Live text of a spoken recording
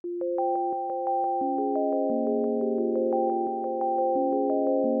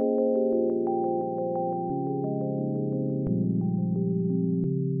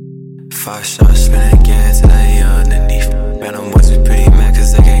5 shots, spinning gas till they underneath. Man, them boys be pretty mad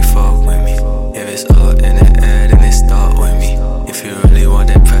cause they can't fuck with me. If it's up in the air, then they start with me. If you really want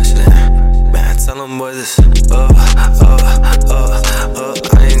that pressure, then man, tell them boys it's up. I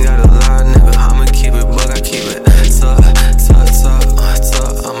ain't gotta lie, nigga, I'ma keep it buck, I keep it tuck.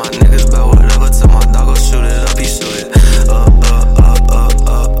 All my niggas bout whatever, tell my dog go shoot it up, he shoot it up.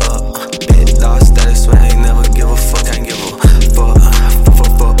 Big dog status, man, ain't never give a fuck, ain't give a fuck.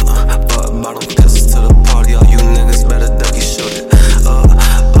 Bottom pistols to the party, all you niggas better duck, you shoot it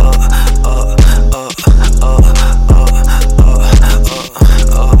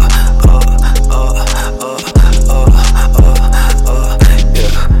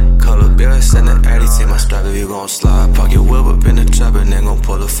if you gon' slide, park your whip up in the trap and then gon'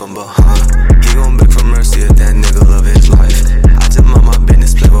 pull it from behind. He gon' beg for mercy if that nigga love his life. I just mind my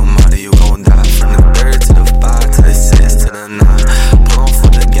business, play with Marty, you gon' die. From the 3rd to the 5 to the 6 to the 9. Put on for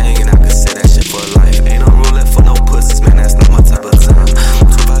the gang and I can say that shit for life. Ain't no roulette for no pussies, man, that's not my type of time.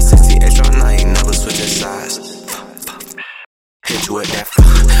 2560 H-Round, I ain't never switching sides. Hit you with that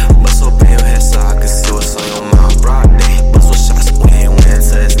bust up in your head so I can see what's on your mind. Broad day, bust with shots, we ain't win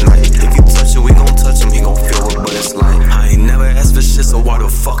till it's night. If you touch it, we gon' touch him, he gon' feel what it's like. I ain't never asked for shit, so why the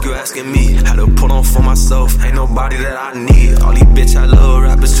fuck you asking me? Had to put on for myself, ain't nobody that I need. All these bitch I little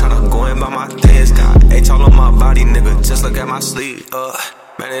rappers tryna go in by my things. Got H all on my body, nigga, just look at my sleeve.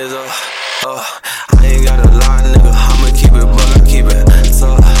 Man, it's I ain't gotta lie, nigga, I'ma keep it buck, I keep it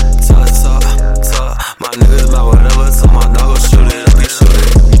tuck. My niggas bout whatever, tell my dog go shoot it up, he shoot it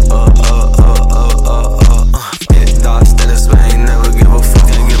Big dog status, man, ain't never give a fuck,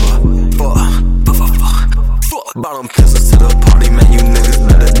 ain't give a fuck. Bottom pistols to the party, man, you niggas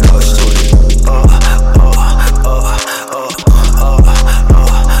better duck, shoot it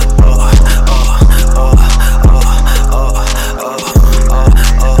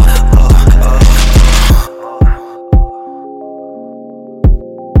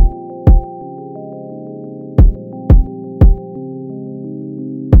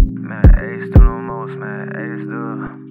Man, Ace do the most, man, Ace do.